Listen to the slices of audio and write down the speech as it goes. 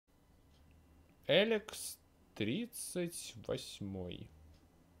ELEX 38.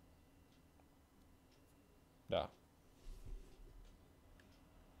 Да.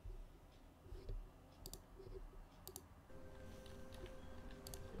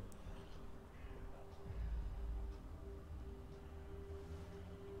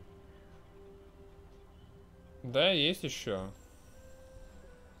 Да, есть еще.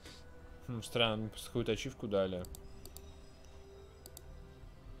 Странно, просто какую-то ачивку дали.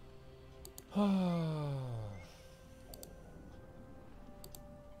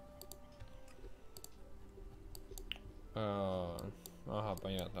 Ага,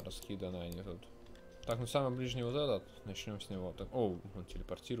 понятно, раскиданы они тут. Так, ну самый ближний вот этот. Начнем с него. Так, о, он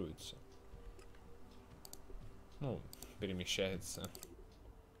телепортируется. Ну, перемещается.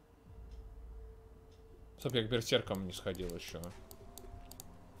 Стоп, я к берсеркам не сходил еще.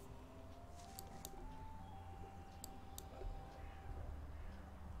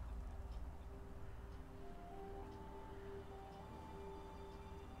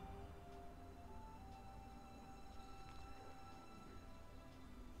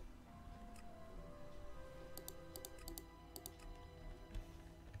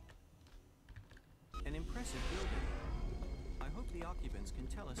 An impressive building. I hope the occupants can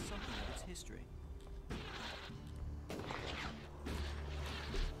tell us something of its history.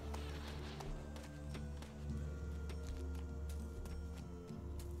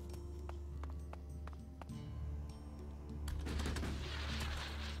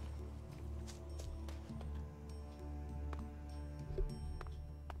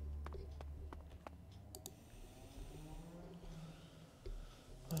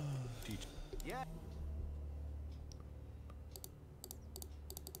 Yeah.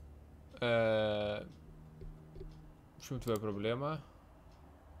 В чем твоя проблема?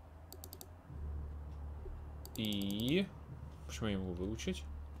 И... Почему я не могу выучить?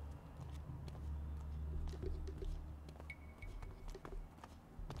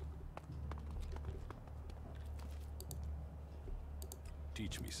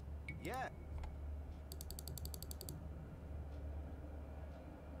 Teach me. Yeah.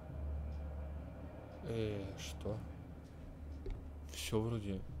 Что? Все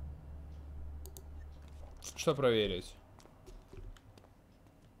вроде. Что проверить?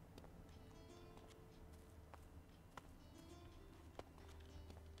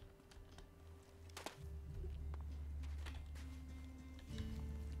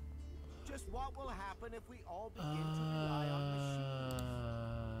 Just what will happen if we all begin to rely on machines?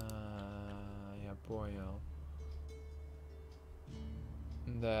 Я понял.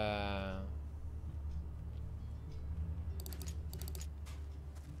 Да.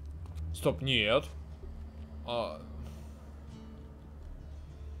 Стоп, нет.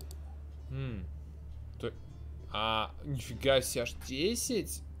 Нифига себе, аж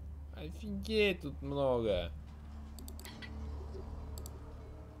 10? Офигеть, тут много.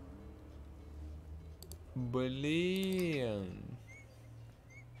 Блин.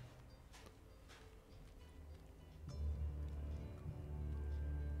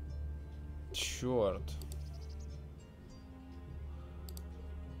 Черт.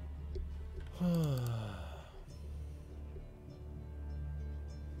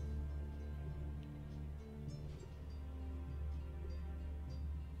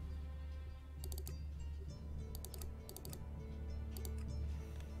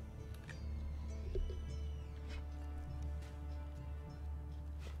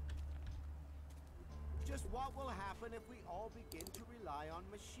 Just what will happen if we all begin to rely on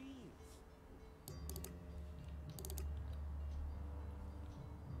machines?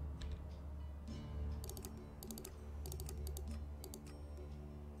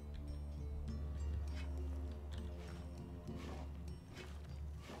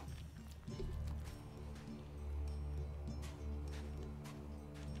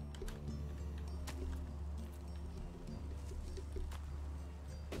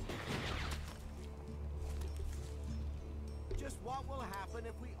 Just what will happen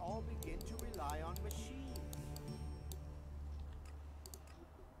if we all begin to rely on machines?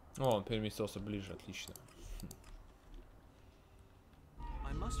 О, он переместился ближе, отлично.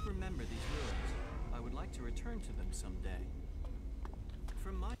 I must remember these ruins. I would like to return to them someday.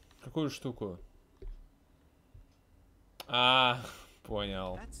 From my... Какую штуку?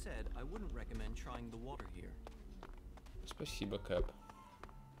 Понял. That said, I wouldn't recommend trying the water here. Спасибо, Кэп.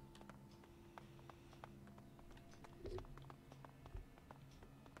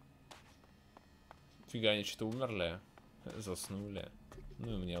 Фига, они что-то умерли. Заснули.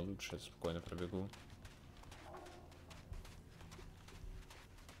 Ну и мне лучше, спокойно пробегу.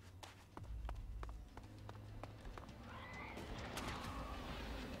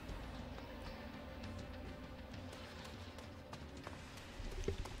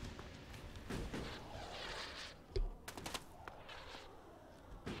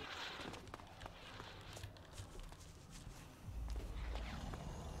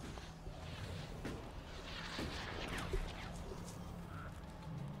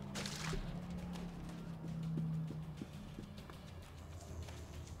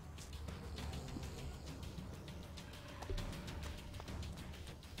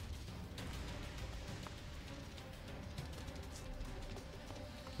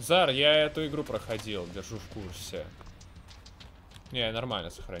 Зар, я эту игру проходил, держу в курсе. Не, я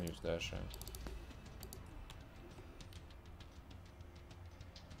нормально сохранюсь даже.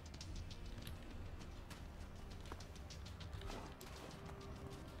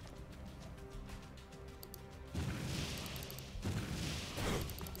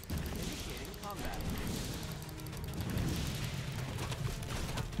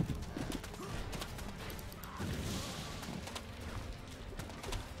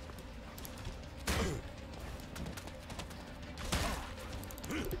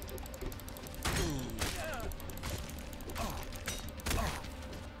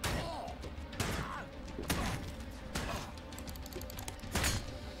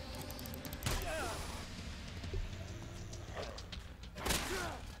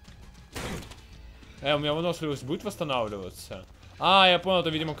 У меня выносливость будет восстанавливаться? А, я понял, это,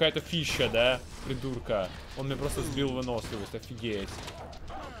 видимо, какая-то фища, да? Придурка. Он мне просто сбил выносливость, офигеть.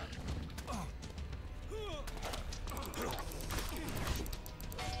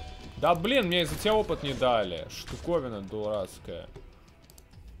 Да, блин, мне из-за тебя опыт не дали. Штуковина дурацкая.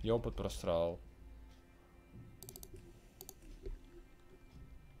 Я опыт просрал.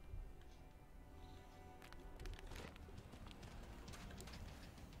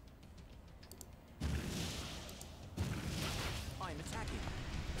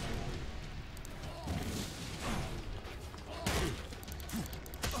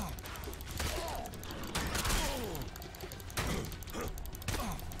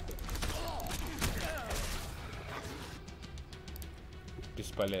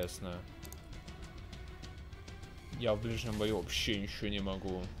 Бесполезно. Я в ближнем бою вообще ничего не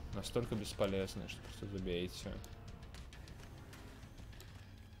могу. Настолько бесполезно, что просто забейте.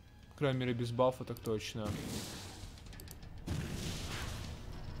 По крайней мере, без бафа так точно.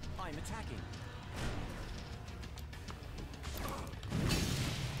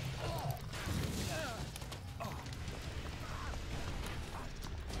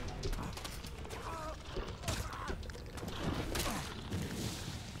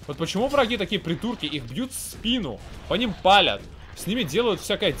 Вот почему враги такие придурки? Их бьют в спину, по ним палят, с ними делают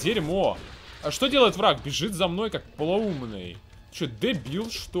всякое дерьмо. А что делает враг? Бежит за мной как полоумный. Че,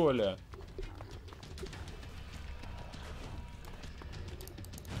 дебил, что ли?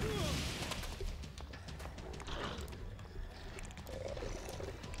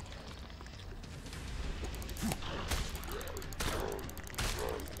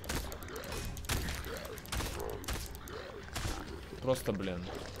 Просто, блин.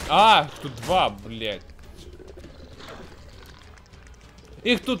 А, тут два, блядь.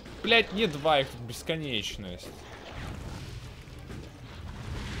 Их тут, блядь, не два, их тут бесконечность.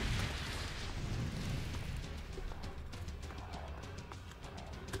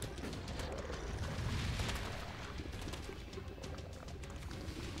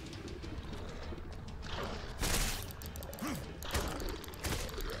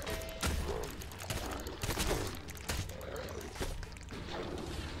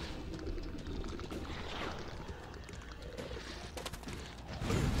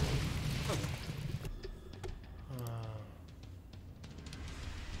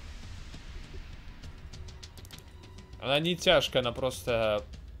 Она не тяжкая, она просто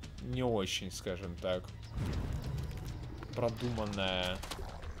не очень, скажем так, продуманная.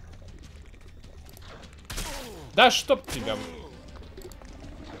 Да чтоб тебя...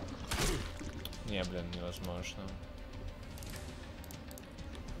 Не, блин, невозможно.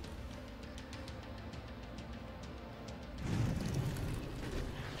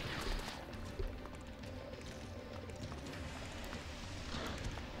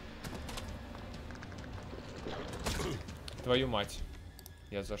 Твою мать.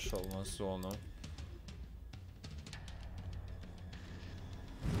 Я зашел на зону.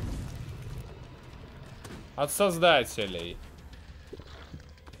 От создателей.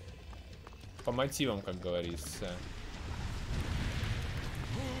 По мотивам, как говорится.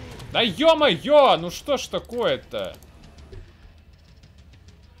 Да ё-моё! Ну что ж такое-то?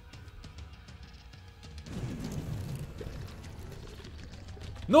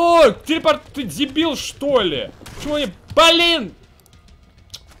 Ну, телепорт, ты дебил, что ли? Почему они... Блин!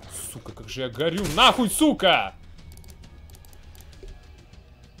 Сука, как же я горю. Нахуй, сука!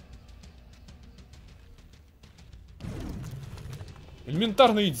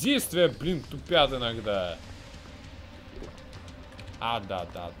 Элементарные действия, блин, тупят иногда. А, да,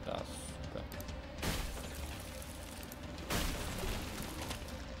 сука.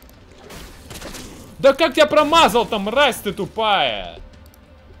 Да как я промазал там, мразь ты тупая?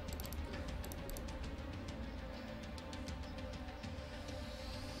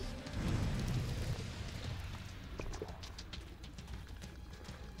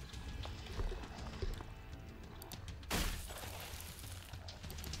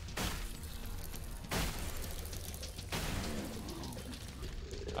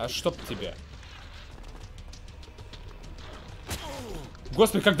 А чтоб тебе.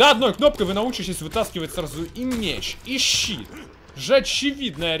 Господи, когда одной кнопкой вы научитесь вытаскивать сразу и меч, и щит? Же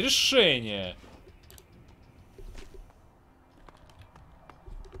очевидное решение.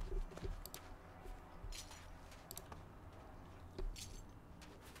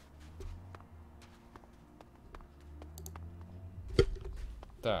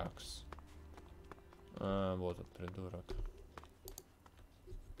 Такс. Вот этот придурок.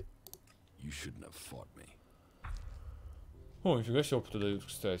 О, нифига себе опыта дают,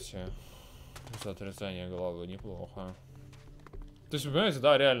 кстати. За отрезание головы, неплохо. То есть, вы понимаете,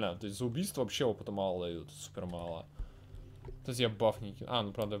 да, реально. То есть, за убийство вообще опыта мало дают. Супер мало. То есть, я баф не кину. А,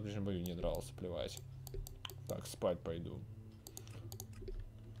 ну, правда, в ближнем бою не дрался, плевать. Так, спать пойду.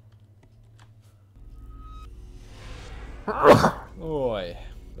 Ой,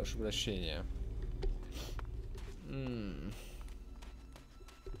 прошу прощения.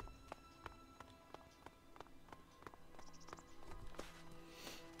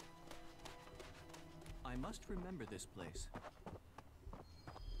 I must remember this place.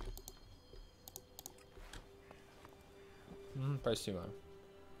 Спасибо.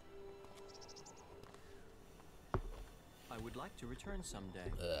 I would like to return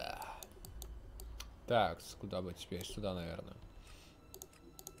someday. Так, куда бы теперь? Сюда, наверное.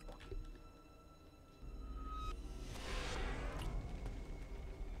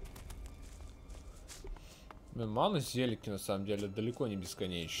 Маны зелики на самом деле далеко не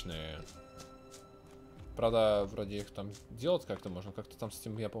бесконечные. Правда, вроде их там делать как-то можно. Как-то там с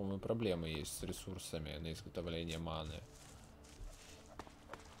этим, я по-моему, проблемы есть с ресурсами на изготовление маны.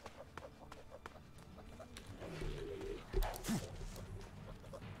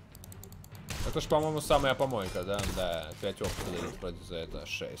 Это ж, по-моему, самая помойка, да? Да, 5 опыта дают вроде за это,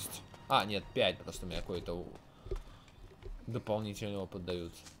 6. А, нет, 5, просто у меня какой-то дополнительный опыт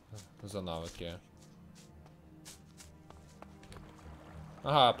дают за навыки.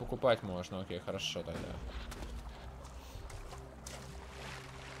 Ага, покупать можно, окей, хорошо тогда.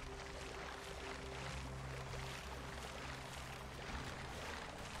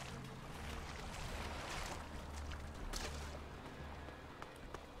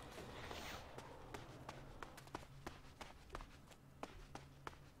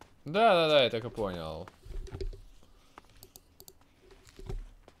 Да, я так и понял.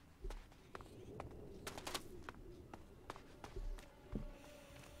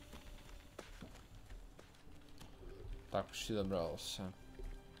 Так, почти добрался.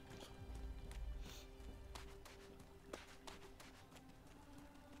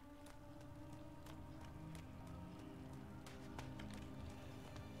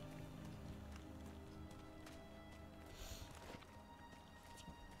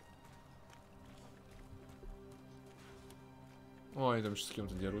 Ой, там сейчас с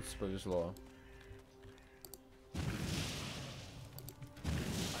кем-то дерутся, повезло.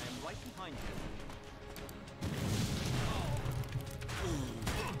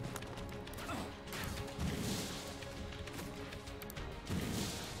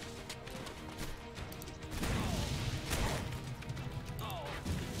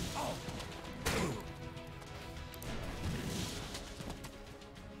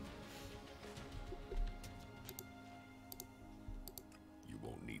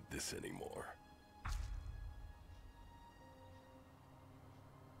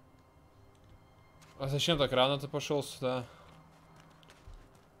 А зачем так рано ты пошел сюда?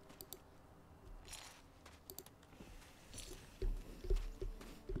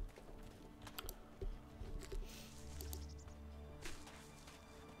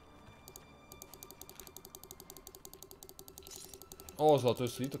 О, золотой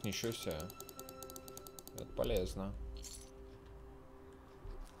слиток, ничего себе. Это полезно.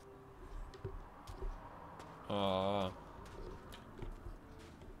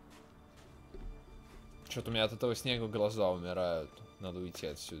 Что-то у меня от этого снега глаза умирают. Надо уйти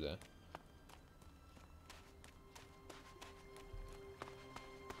отсюда.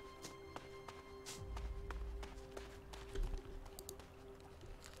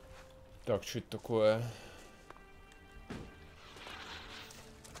 Так, что это такое?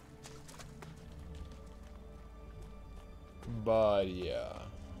 Барья.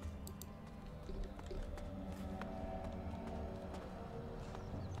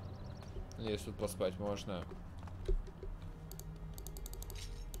 Если тут поспать можно.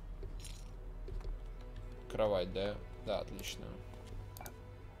 Кровать, да? Да, отлично.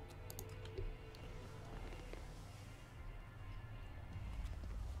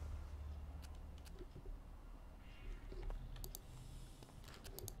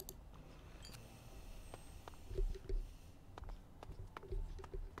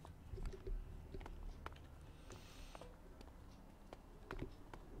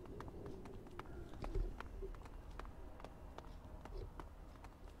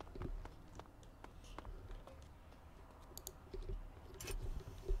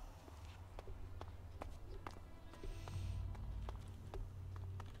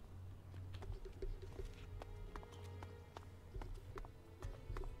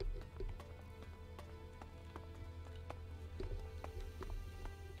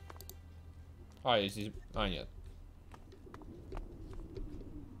 А, я здесь... А, нет.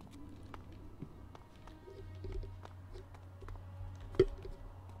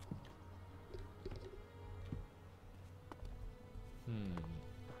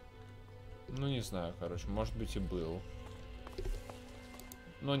 Ну, не знаю, короче. Может быть, и был.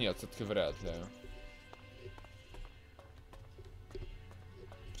 Но нет, все-таки вряд ли.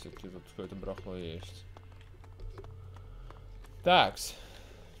 Все-таки тут какое-то барахло есть. Такс.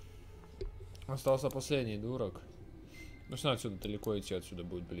 Остался последний дурак. Ну что, отсюда далеко идти, отсюда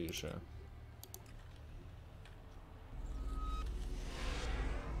будет ближе.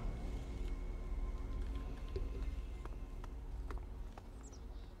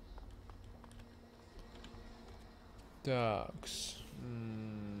 Такс.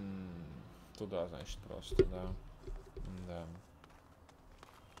 Туда, значит, просто, да. Да.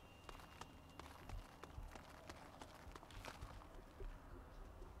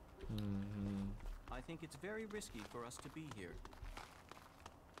 I think it's very risky for us to be here.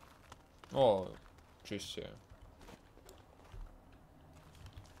 О, честь.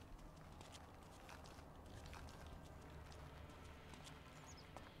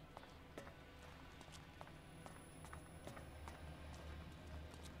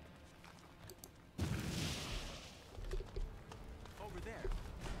 Over there.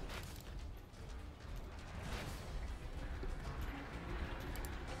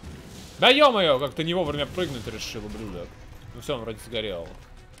 Да ё-моё, как ты не вовремя прыгнуть решил, ублюдок. Ну все, он вроде сгорел.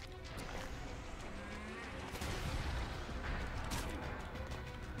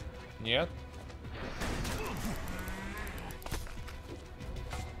 Нет?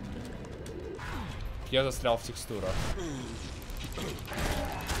 Я застрял в текстурах.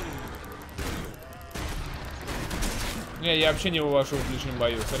 Не, я вообще не вывожу в ближнем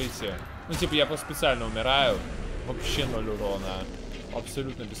бою, смотрите. Ну типа я просто специально умираю. Вообще 0 урона.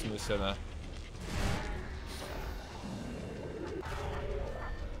 Абсолютно бессмысленно.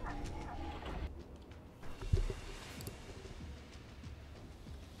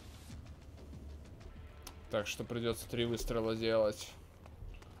 Так что придется 3 выстрела делать.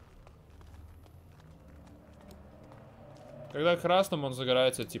 Когда красным он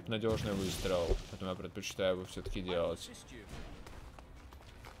загорается, типа надежный выстрел. Поэтому я предпочитаю его все-таки делать.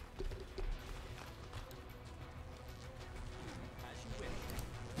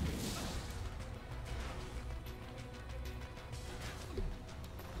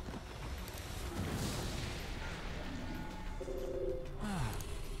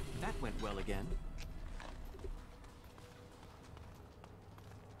 That went well again.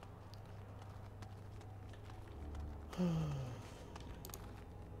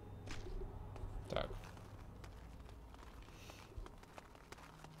 Так.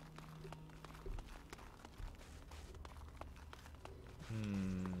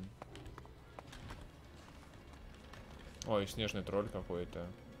 Ой, снежный тролль какой-то.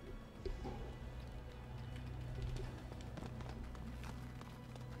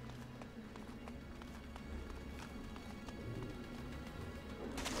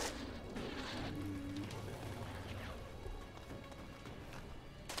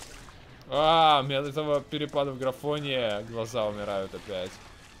 А, у меня от этого перепада в графоне глаза умирают опять.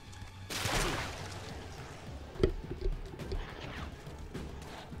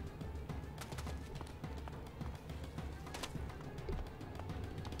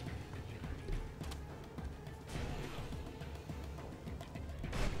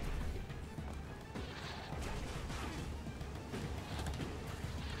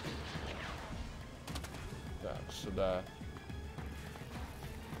 Так, сюда.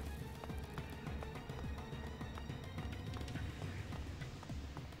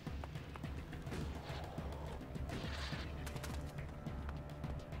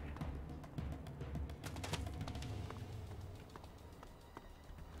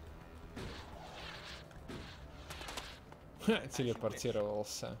 Ха,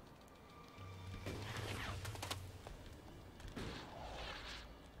 телепортировался.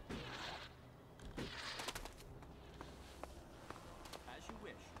 As you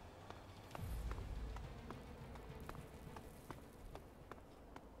wish.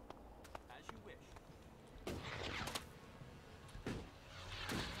 As you wish.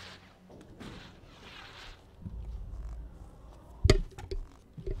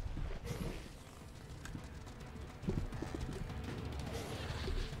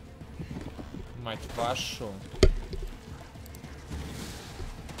 Мать вашу.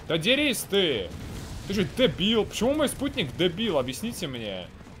 Да дерись ты! Ты же дебил! Почему мой спутник дебил? Объясните мне.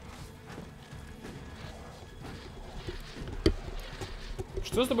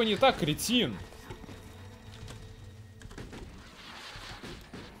 Что с тобой не так, кретин?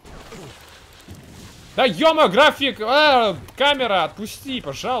 Да ё-моё, график! Камера, отпусти,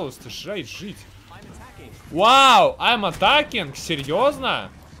 пожалуйста, жить. Вау, I'm attacking?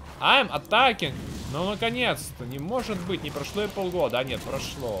 Серьезно? I'm attacking? Ну, наконец-то, не может быть, не прошло и полгода. А нет,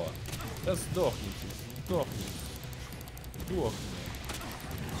 прошло. Да сдохните, сдохни, тварь.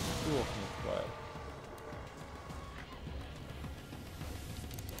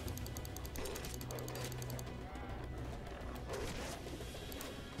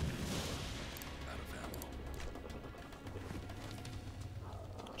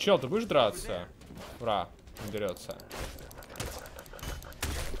 Чел, ты будешь драться? Ура, он дерется.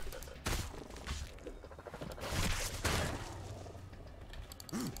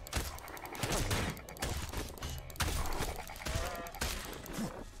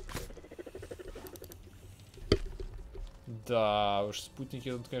 Да, уж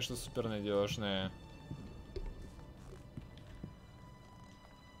спутники тут, конечно, супер надежные.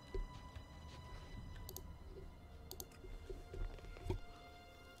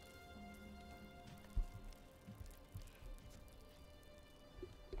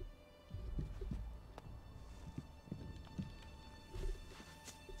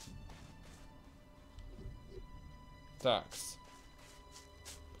 Такс.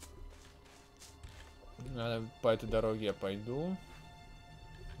 Надо по этой дороге я пойду.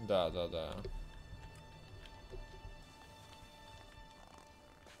 Да.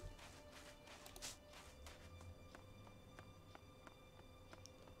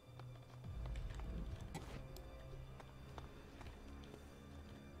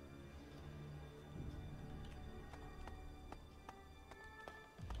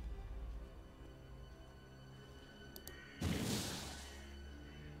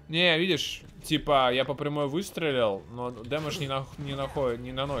 Не, видишь, типа, я по прямой выстрелил, но дэмэдж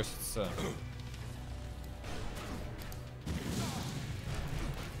не наносится.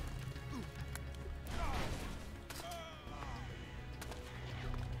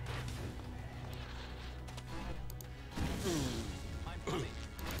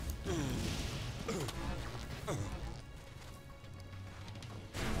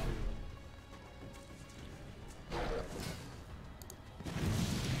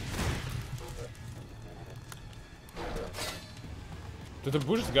 Ты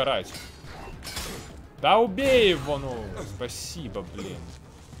будешь сгорать? Да убей его, ну! Спасибо, блин.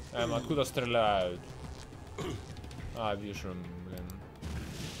 Откуда стреляют? А, вижу, блин.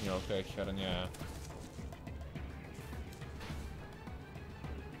 Мелкая херня.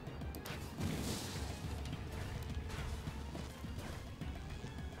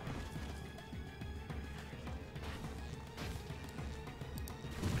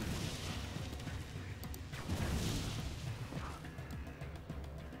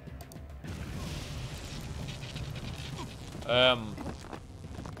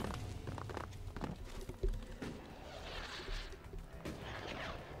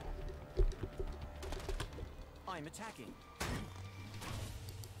 I'm attacking.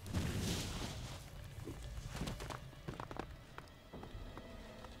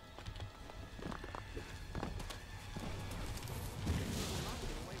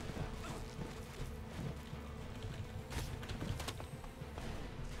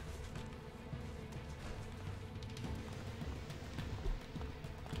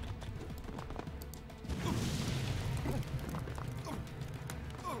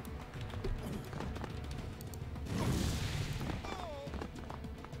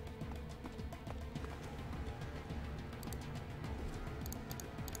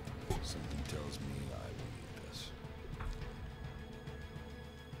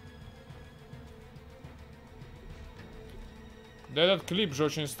 Да этот клип же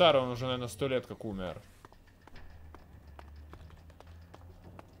очень старый, он уже, наверное, 100 лет как умер.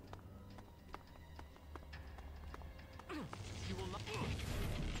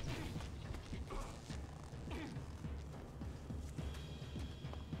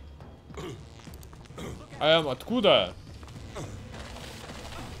 Откуда?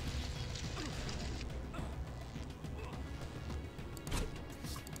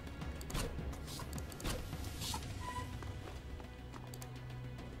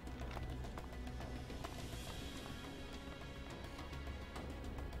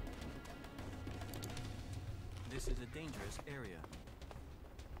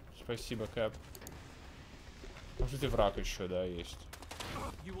 Спасибо, Кэп. Может, и враг еще, да, есть.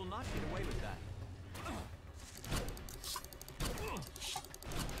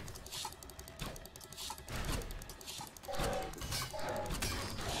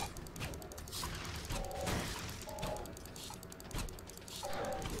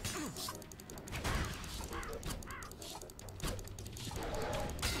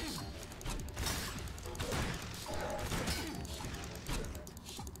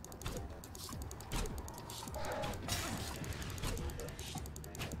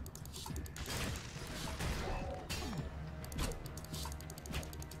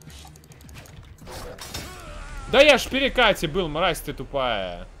 Да я ж в перекате был, мразь ты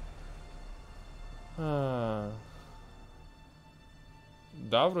тупая. Да,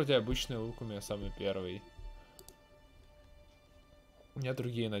 вроде обычный лук у меня самый первый. Я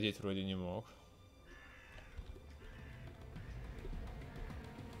другие надеть вроде не мог.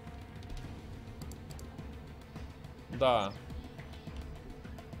 Да.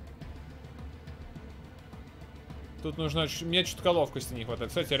 Тут нужно... Мне чутка ловкости не хватает.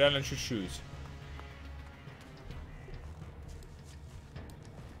 Кстати, реально чуть-чуть.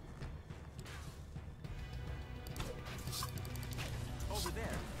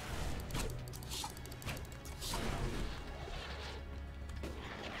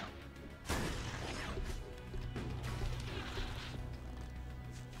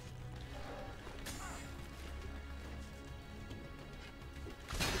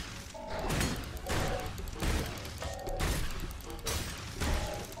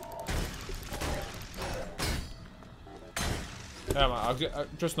 А где...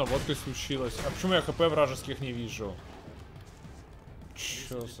 что с наводкой случилось? А почему я хп вражеских не вижу?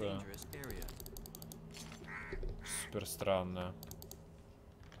 Чё за... Супер странно.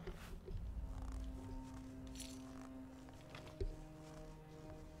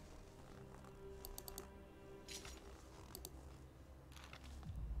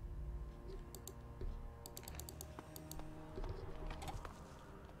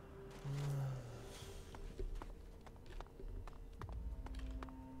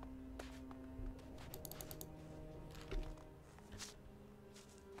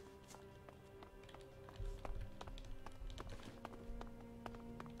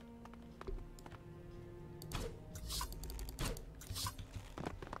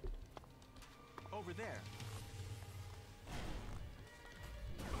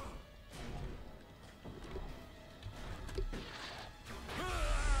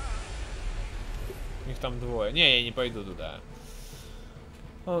 Их там двое. Не, я не пойду туда.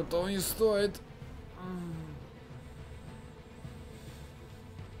 А то не стоит.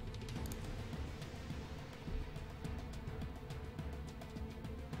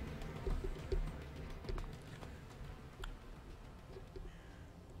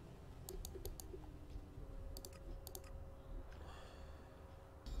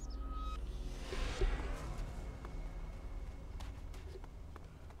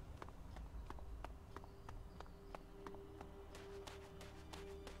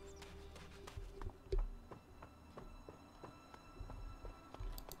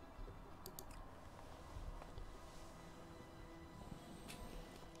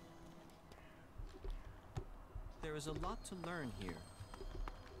 There is a lot to learn here.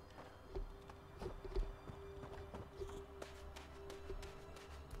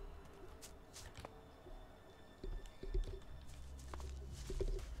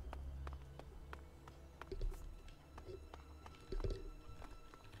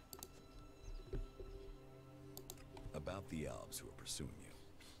 About the elves who are pursuing you.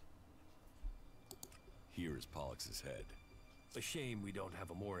 Here is Pollux's head. A shame we don't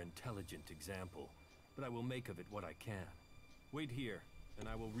have a more intelligent example, but I will make of it what I can. Wait here, and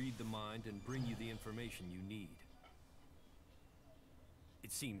I will read the mind and bring you the information you need.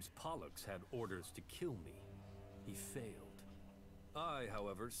 It seems Pollux had orders to kill me. He failed. I,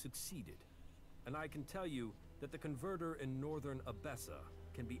 however, succeeded. And I can tell you that the converter in northern Abessa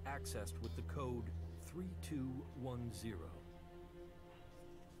can be accessed with the code 3210.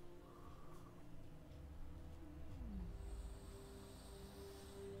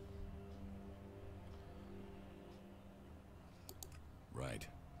 Right.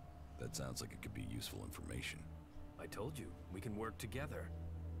 That sounds like it could be useful information. I told you, we can work together.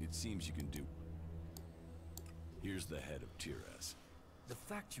 It seems you can do... Here's the head of Tiras. The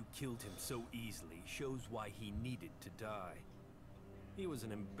fact you killed him so easily shows why he needed to die. He was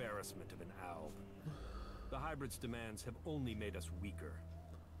an embarrassment of an alb. The hybrid's demands have only made us weaker.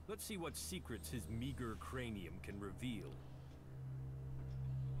 Let's see what secrets his meager cranium can reveal.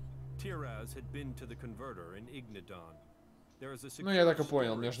 Tiras had been to the converter in Ignadon. Ну, я так и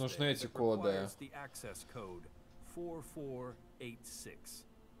понял, мне же нужны эти коды.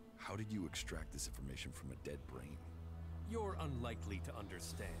 How did you extract this information from a dead brain? You're unlikely to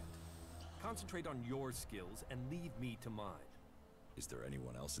understand. Concentrate on your skills and leave me to mine. Is there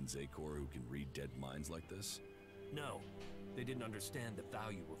anyone else in Zakor who can read dead minds like this? No, they didn't understand the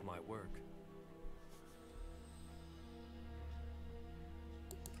value of my work.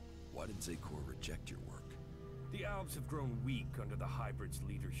 Why did Zakor reject your work? The Albs have grown weak under the hybrid's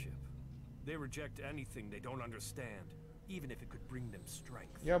leadership. They reject anything they don't understand, even if it could bring them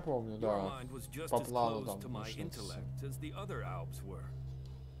strength. Я помню, да. Your mind was just as close to my intellect as the other Albs were.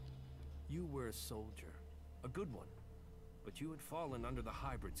 You were a soldier, A good one. But you had fallen under the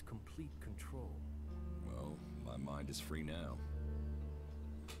hybrid's complete control. Well, my mind is free now.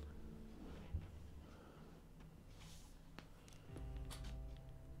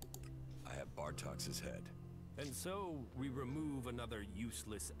 I have Bartox's head. And so, we remove another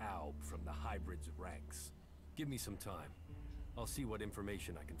useless alb from the hybrid's ranks. Give me some time. I'll see what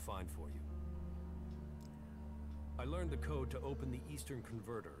information I can find for you. I learned the code to open the Eastern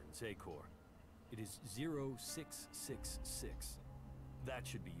Converter in Zakor. It is 0666. That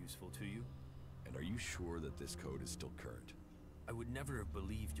should be useful to you. And are you sure that this code is still current? I would never have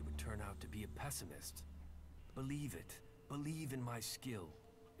believed you would turn out to be a pessimist. Believe it. Believe in my skill.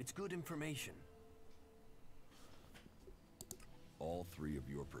 It's good information. All 3 of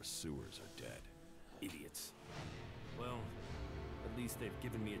your pursuers are dead. Idiots. Well, at least they've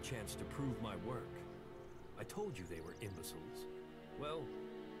given me a chance to prove my work. I told you they were imbeciles. Well,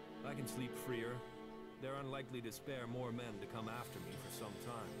 I can sleep freer. They're unlikely to spare more men to come after me for some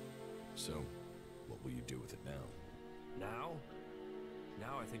time. So, what will you do with it now? Now?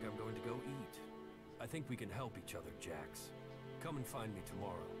 Now I think I'm going to go eat. I think we can help each other, Jax. Come and find me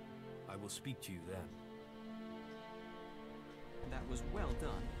tomorrow. I will speak to you then. That was well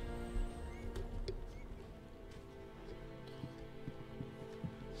done.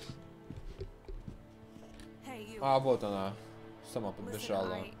 Hey, you. А, вот она. Сама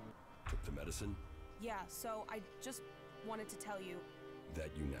подбежала. Listen, Took the medicine? yeah, so I just wanted to tell you.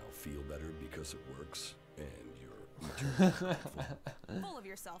 That you now feel better because it works, and you're Full of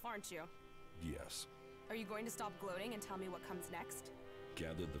yourself, aren't you? Yes. Are you going to stop gloating and tell me what comes next?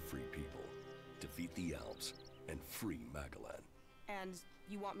 Gather the free people, defeat the Alps, and free Magalan. And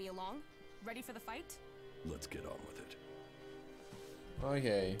you want me along? Ready for the fight? Let's get on with it.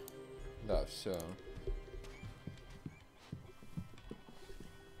 Окей. Да, все.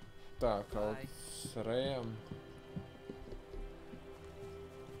 Так, а вот с Рэем...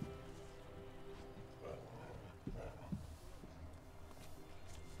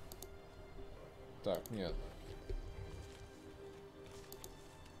 Так, нет.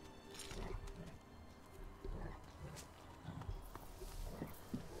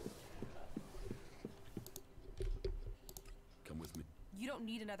 Come with me. You don't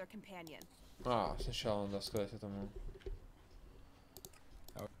need another companion. А, сначала надо сказать этому.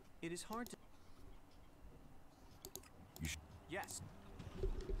 It is hard to... Yes.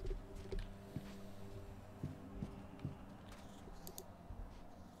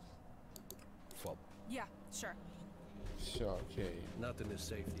 Fall. Yeah, sure. Все, окей. Nothing is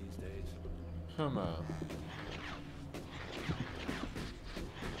safe these days. Хм.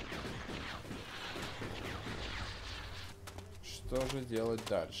 Что же делать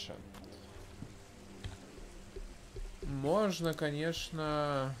дальше? Можно,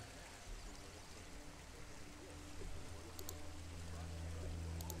 конечно...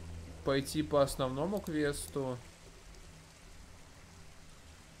 пойти по основному квесту.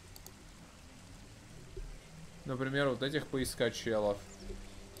 Например, вот этих поискать челов.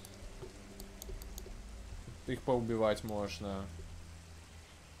 Их поубивать можно.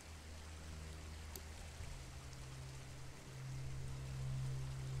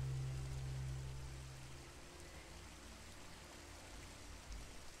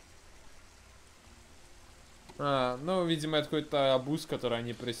 А, ну, видимо, это какой-то обуз, который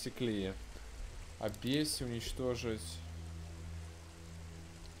они пресекли. Обесь, уничтожить.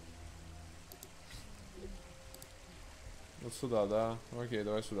 Вот сюда, да? Окей,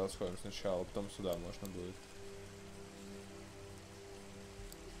 давай сюда сходим сначала, потом сюда можно будет.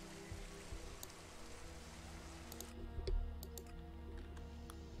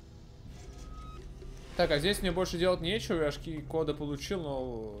 Так, а здесь мне больше делать нечего, я ж коды получил,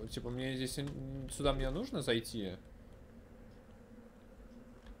 но, типа, мне здесь, сюда мне нужно зайти?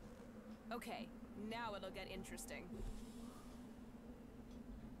 Okay, now it'll get interesting.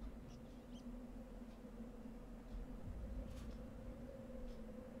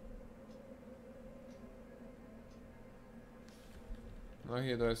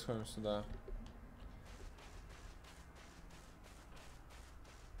 Окей, давай сходим сюда.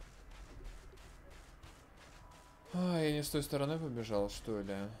 А, я не с той стороны побежал, что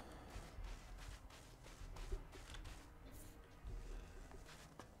ли?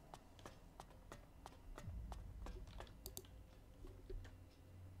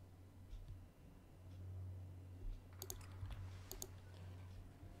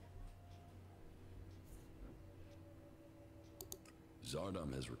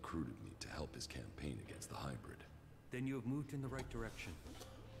 Zardom has recruited me to help his campaign against the hybrid. Then you have moved in the right direction.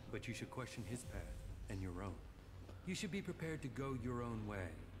 But you should question his path and your own. You should be prepared to go your own way,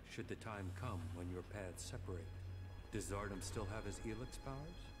 should the time come when your paths separate. Does Zardom still have his ELEX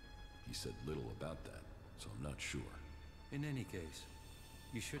powers? He said little about that, so I'm not sure. In any case,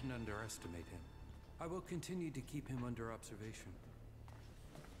 you shouldn't underestimate him. I will continue to keep him under observation.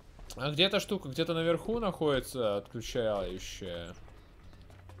 А где эта штука? Где-то наверху находится отключающая.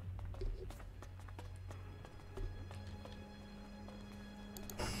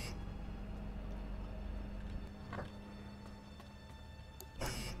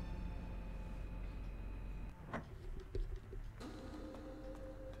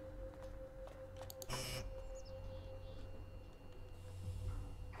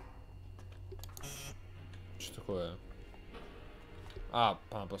 Что такое? А,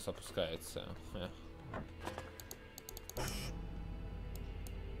 она просто опускается.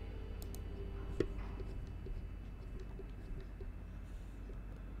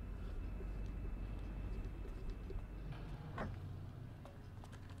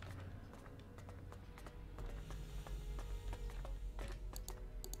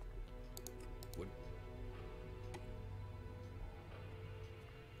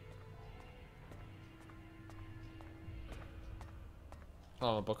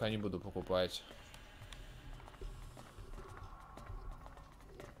 Ладно, пока не буду покупать.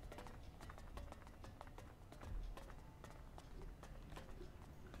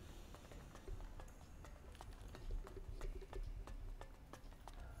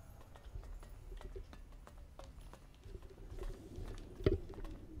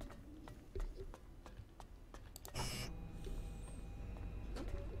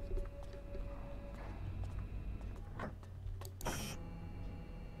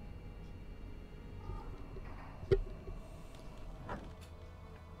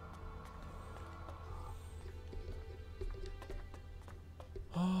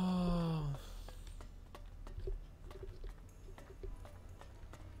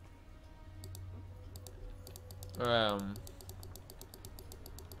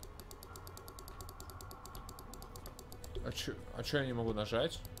 А чё я не могу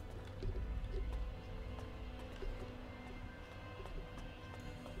нажать?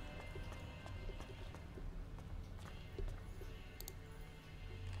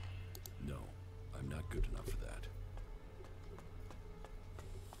 No, I'm not good enough for that.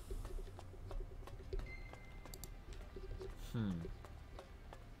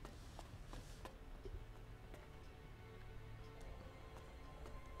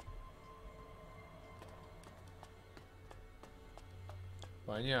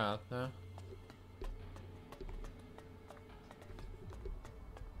 Понятно.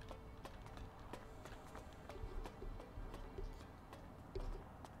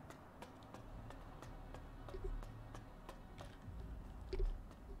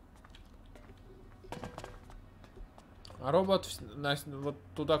 А робот вот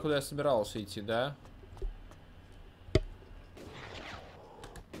туда, куда я собирался идти, да?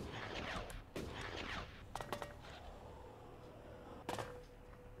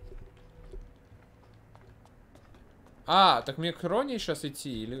 А, так мне к Роне сейчас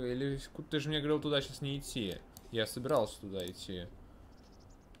идти? Или ты же мне говорил туда сейчас не идти? Я собирался туда идти.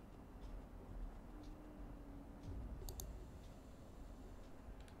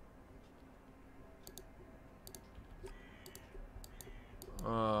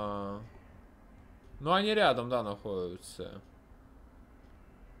 Ну, они рядом, да, находятся.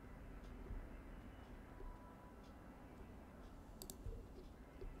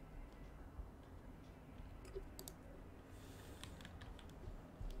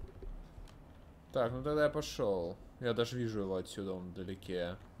 Так, ну тогда я пошел. Я даже вижу его отсюда, он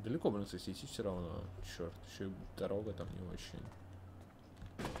вдалеке. Далеко, блин, кстати, идти все равно. Черт, еще и дорога там не очень.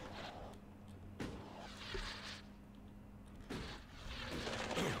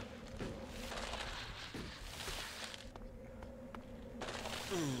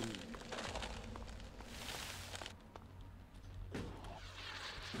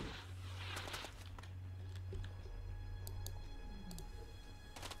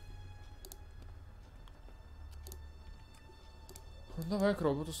 Давай к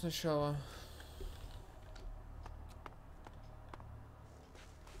роботу сначала.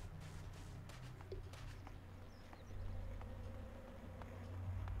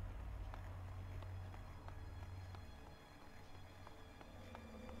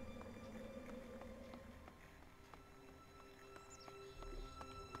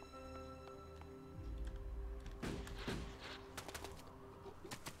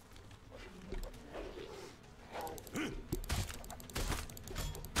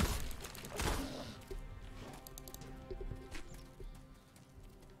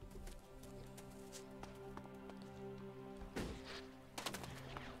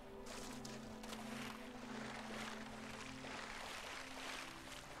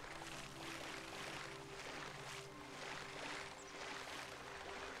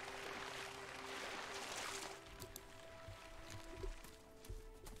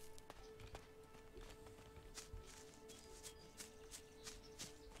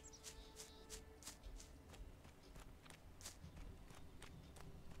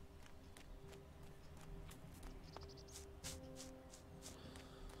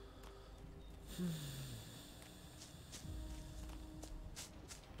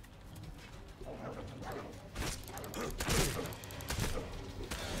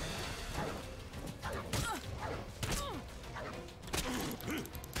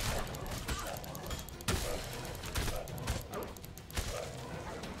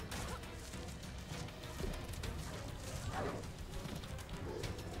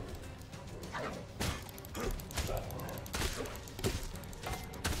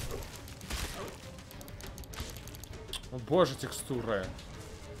 О боже, текстуры.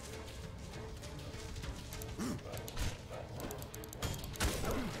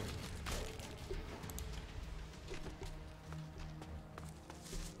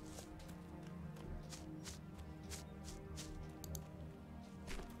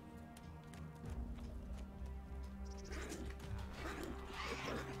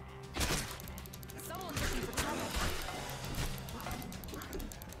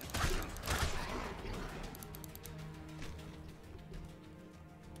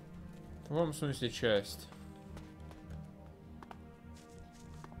 В каком смысле часть?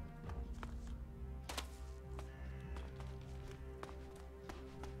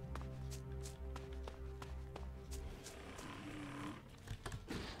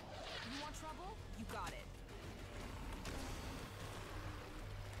 You want trouble? You got it.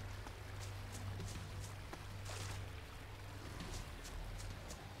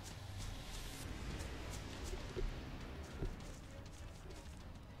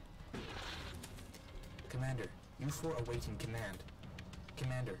 Commander, U4 awaiting command.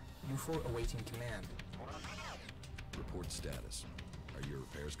 Commander, U4 awaiting command. Report status. Are your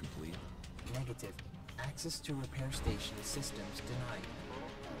repairs complete? Negative. Access to repair station systems denied.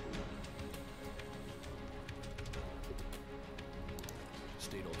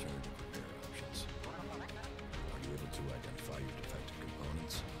 State alternative repair options. Are you able to identify your defective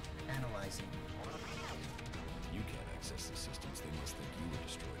components? Analyzing. You can't access the systems. They must think you were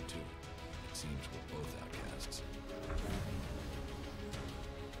destroyed too. It seems we're both outcasts.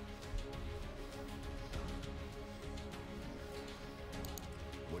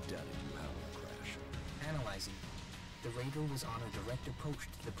 What data do you have on the crash? Analyzing. The Raider was on a direct approach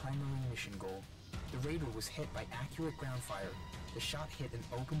to the primary mission goal. The Raider was hit by accurate ground fire. The shot hit an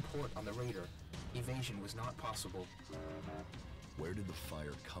open port on the Raider. Evasion was not possible. Where did the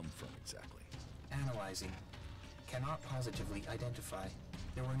fire come from exactly? Analyzing. Cannot positively identify.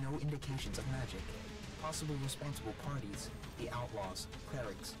 There were no indications of magic. Possible responsible parties, the outlaws,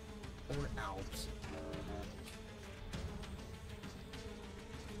 clerics, or elves.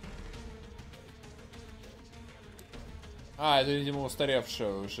 А, это, видимо,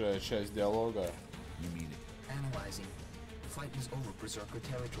 устаревшая уже часть диалога. You mean it? Analyzing. Flight was over Berserker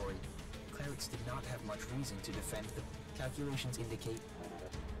territory. Clerics did not have much reason to defend. The calculations indicate.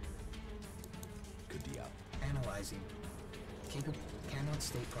 Good deal. Analyzing. Cannot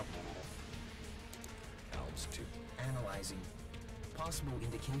state properly. Elves too. Analyzing. Possible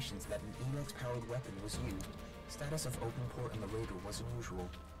indications that an ELEX-powered weapon was used. Status of open port on the Raider was unusual.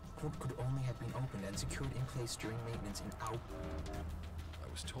 Port could only have been opened and secured in place during maintenance in out. I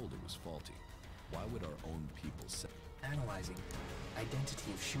was told it was faulty. Why would our own people say? Analyzing.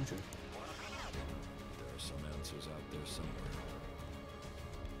 Identity of shooter. There are some answers out there somewhere.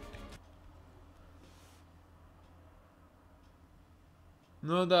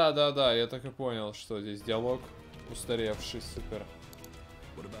 Ну да, я так и понял, что здесь диалог устаревший, супер.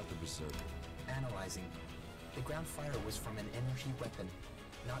 What about the Berserker? Analyzing. The ground fire was from an energy weapon,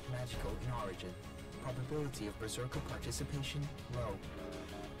 not magical in origin. Probability of Berserker participation, low.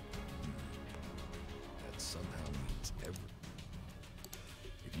 That somehow means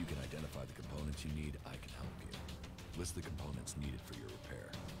If you can identify the components you need, I can help you. List the components needed for your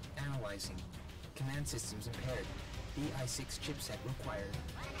repair. Analyzing. Command systems impaired. DI6 chipset required.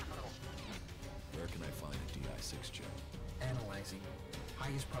 Where can I find a DI6 chip? Analyzing.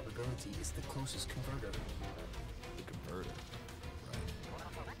 Highest probability is the closest converter. The converter, right?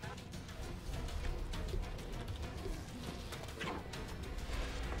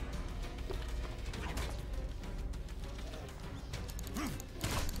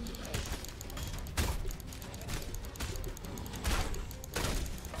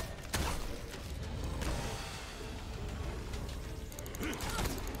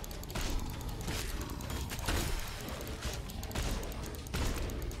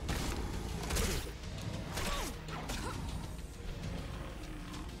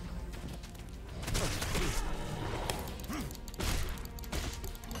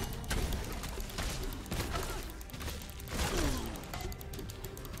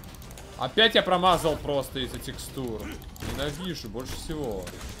 Опять я промазал просто из-за текстур. Ненавижу больше всего.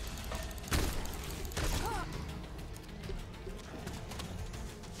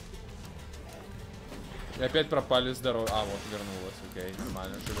 И опять пропали здоровье. А, вот, вернулась. Окей,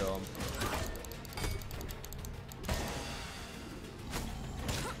 нормально, живем.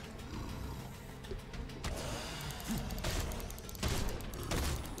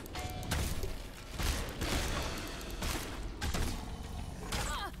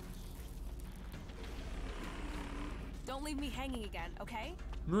 Don't leave me hanging again, okay?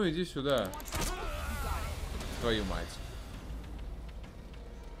 Ну, иди сюда. Твою мать.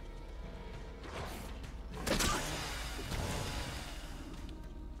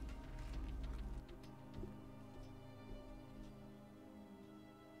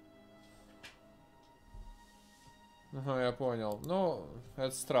 Ага, я понял. Ну,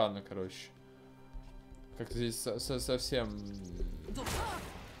 это странно, короче. Как-то здесь совсем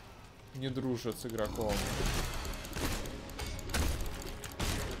не дружат с игроком.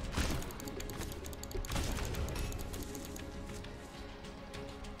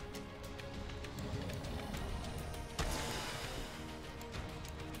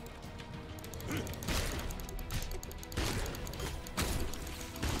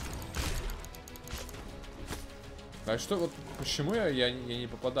 А что вот, почему я не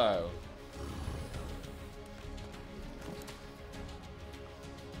попадаю?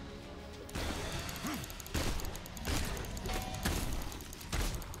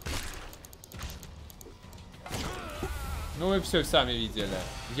 Ну вы все сами видели.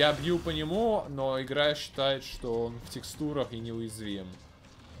 Я бью по нему, но игра считает, что он в текстурах и неуязвим.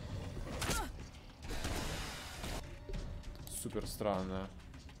 Супер странно.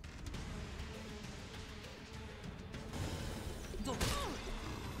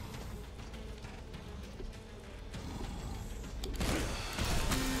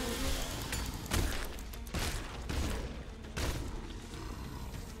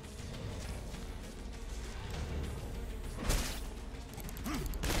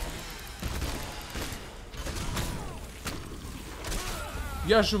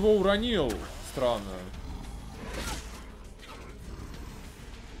 Я же его уронил. Странно.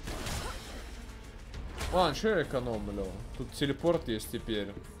 Ладно, что я экономлю? Тут телепорт есть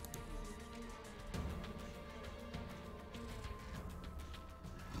теперь.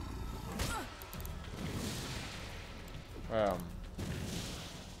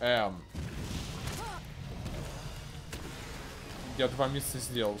 Я 2 мисса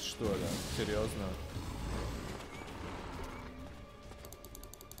сделал, что ли? Серьезно?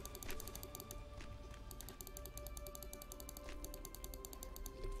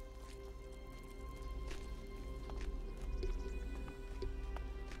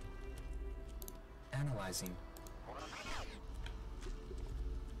 Analyzing.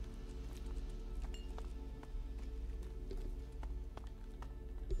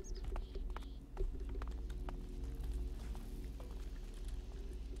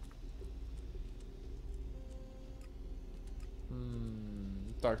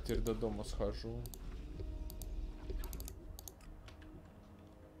 Так, теперь до дома схожу.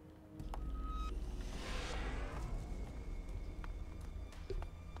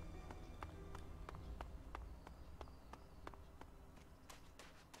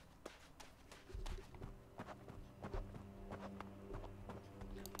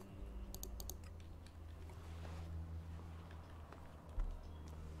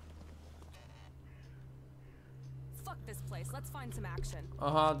 Fuck this place. Let's find some action.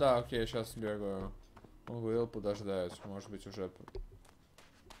 Ага, да, окей, сейчас бегаю. Он говорил подождать. Может быть, уже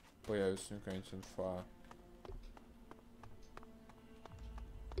появится какая-нибудь инфа.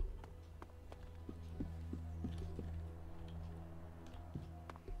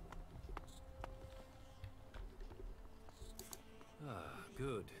 Ah,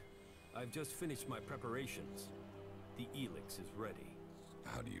 good. I've just finished my preparations. The ELEX is ready.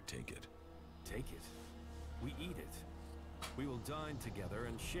 How do you take it? Take it. We eat it. We will dine together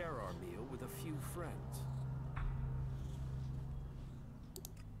and share our meal with a few friends.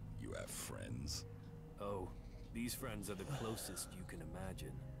 You have friends? Oh, these friends are the closest you can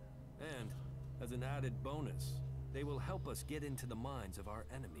imagine. And, as an added bonus, they will help us get into the minds of our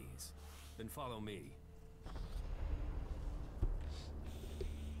enemies. Then follow me.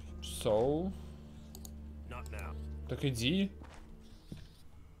 So? Not now. Так иди.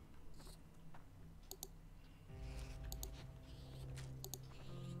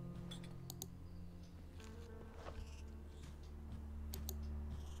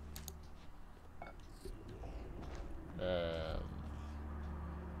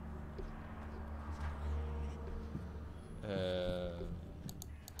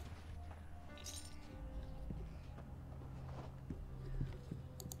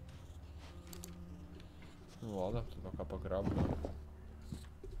 Ну ладно, тут пока пограблю.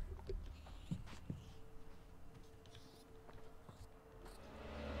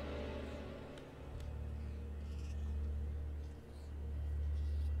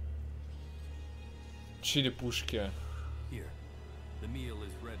 Черепушки. Here, the meal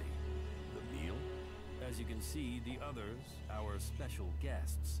is ready. The meal? As you can see, the others, our special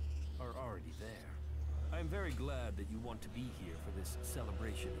guests, are already there. I am very glad that you want to be here for this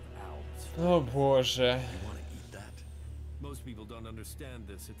celebration of owls. О боже. You want to eat that? Most people don't understand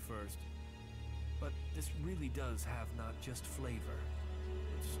this at first, but this really does have not just flavor,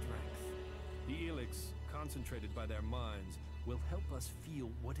 but strength. The ELEX, concentrated by their minds, will help us feel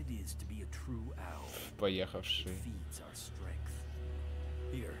what it is to be a true owl. Поехавший. It feeds our strength.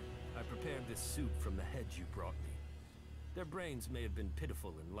 Here, I prepared this soup from the heads you brought me. Their brains may have been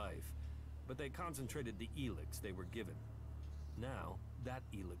pitiful in life, but they concentrated the ELEX they were given. Now, that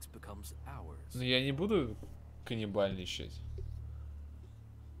ELEX becomes ours. Но я не буду каннибальничать.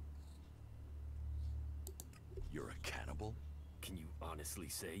 You're a cannibal? Can you honestly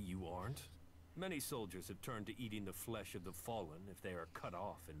say you aren't? Many soldiers have turned to eating the flesh of the fallen if they are cut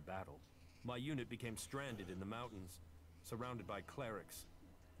off in battle. My unit became stranded in the mountains, surrounded by clerics.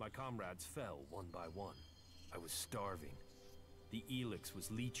 My comrades fell one by one. I was starving. The ELEX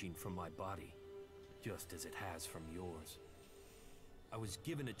was leaching from my body, just as it has from yours. I was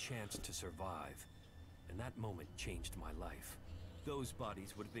given a chance to survive, and that moment changed my life. Those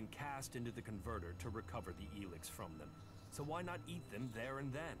bodies would have been cast into the converter to recover the ELEX from them. So why not eat them there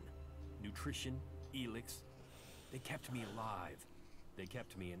and then? Nutrition, ELEX, they kept me alive. They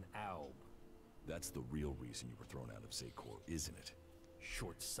kept me an alb. That's the real reason you were thrown out of Zakor, isn't it?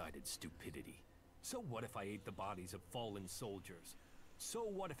 Short-sighted stupidity. So what if I ate the bodies of fallen soldiers? So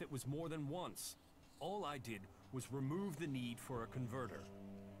what if it was more than once? All I did was remove the need for a converter.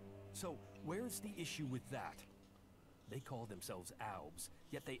 So where's the issue with that? They call themselves albs,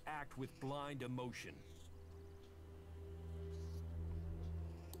 yet they act with blind emotion.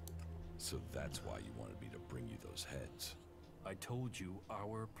 So that's why you wanted me to bring you those heads. I told you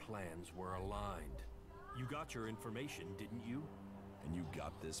our plans were aligned. You got your information, didn't you? And you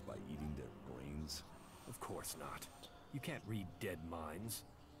got this by eating their brains? Of course not. You can't read dead minds.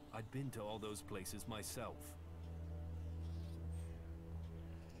 I'd been to all those places myself.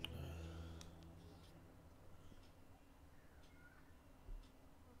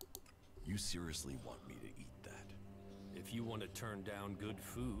 You seriously want me to eat that? If you want to turn down good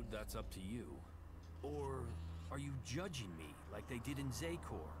food, that's up to you. Or are you judging me like they did in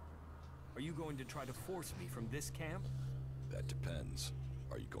Zakor? Are you going to try to force me from this camp? That depends.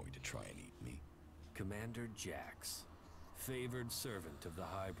 Are you going to try and eat me? Commander Jax, favored servant of the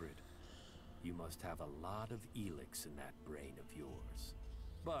hybrid. You must have a lot of ELEX in that brain of yours.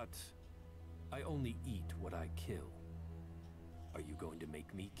 But I only eat what I kill. Are you going to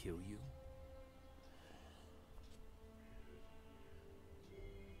make me kill you?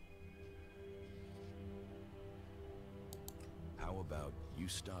 How about you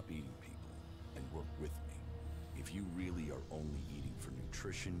stop eating people and work with me? If you really are only eating for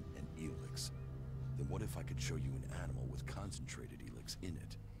nutrition and ELEX, then what if I could show you an animal with concentrated ELEX in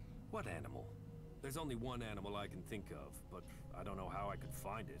it? What animal? There's only one animal I can think of, but I don't know how I could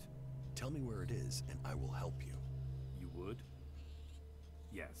find it. Tell me where it is, and I will help you. You would?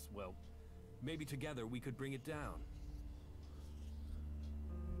 Yes, well, maybe together we could bring it down.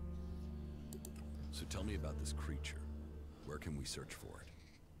 So tell me about this creature. Where can we search for it?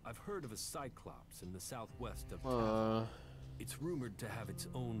 I've heard of a cyclops in the southwest of town. It's rumored to have its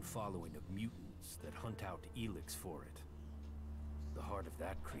own following of mutants that hunt out ELEX for it. The heart of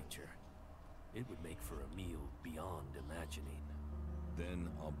that creature, it would make for a meal beyond imagining. Then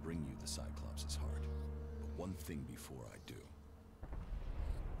I'll bring you the Cyclops' heart. But one thing before I do.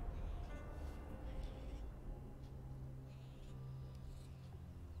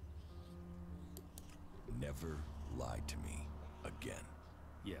 Never lie to me again.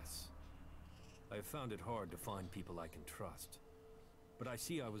 Yes. I have found it hard to find people I can trust. But I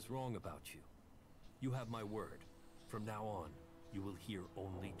see I was wrong about you. You have my word. From now on, you will hear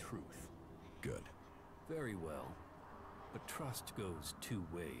only truth. Good. Very well. But trust goes two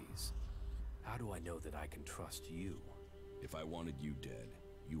ways. How do I know that I can trust you? If I wanted you dead,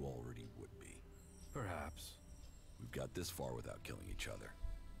 you already would be. Perhaps. We've got this far without killing each other.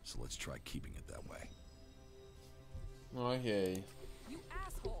 So let's try keeping it that way. Окей. You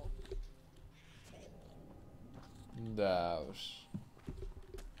asshole! Да уж.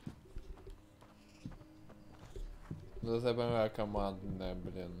 Ну это моя командная,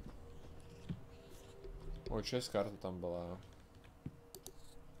 блин. Ой, что с карта там была?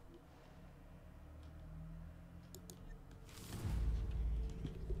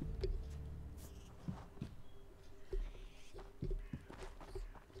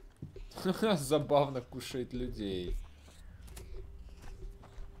 Забавно кушать людей.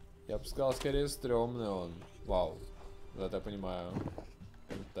 Я бы сказал, скорее стрёмный он. Вау. Это я понимаю.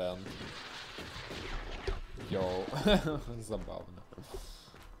 Контент. Йоу. Забавно.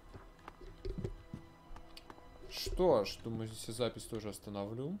 Что ж, думаю, здесь я запись тоже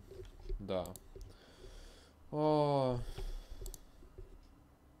остановлю. Да. О.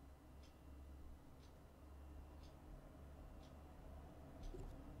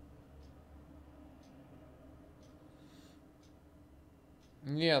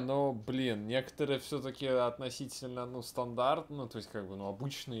 Не, ну, блин, некоторые все-таки относительно, ну, стандартно, то есть, как бы, ну,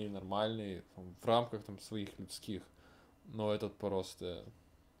 обычные, нормальные, там, в рамках, там, своих людских. Но этот просто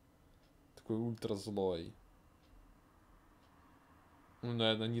такой ультра злой. Ну,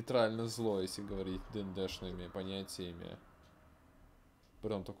 наверное, нейтрально злой, если говорить ДНДшными понятиями.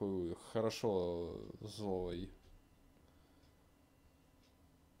 Прям такой хорошо злой.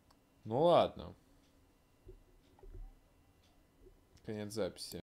 Ну, ладно. Конец записи.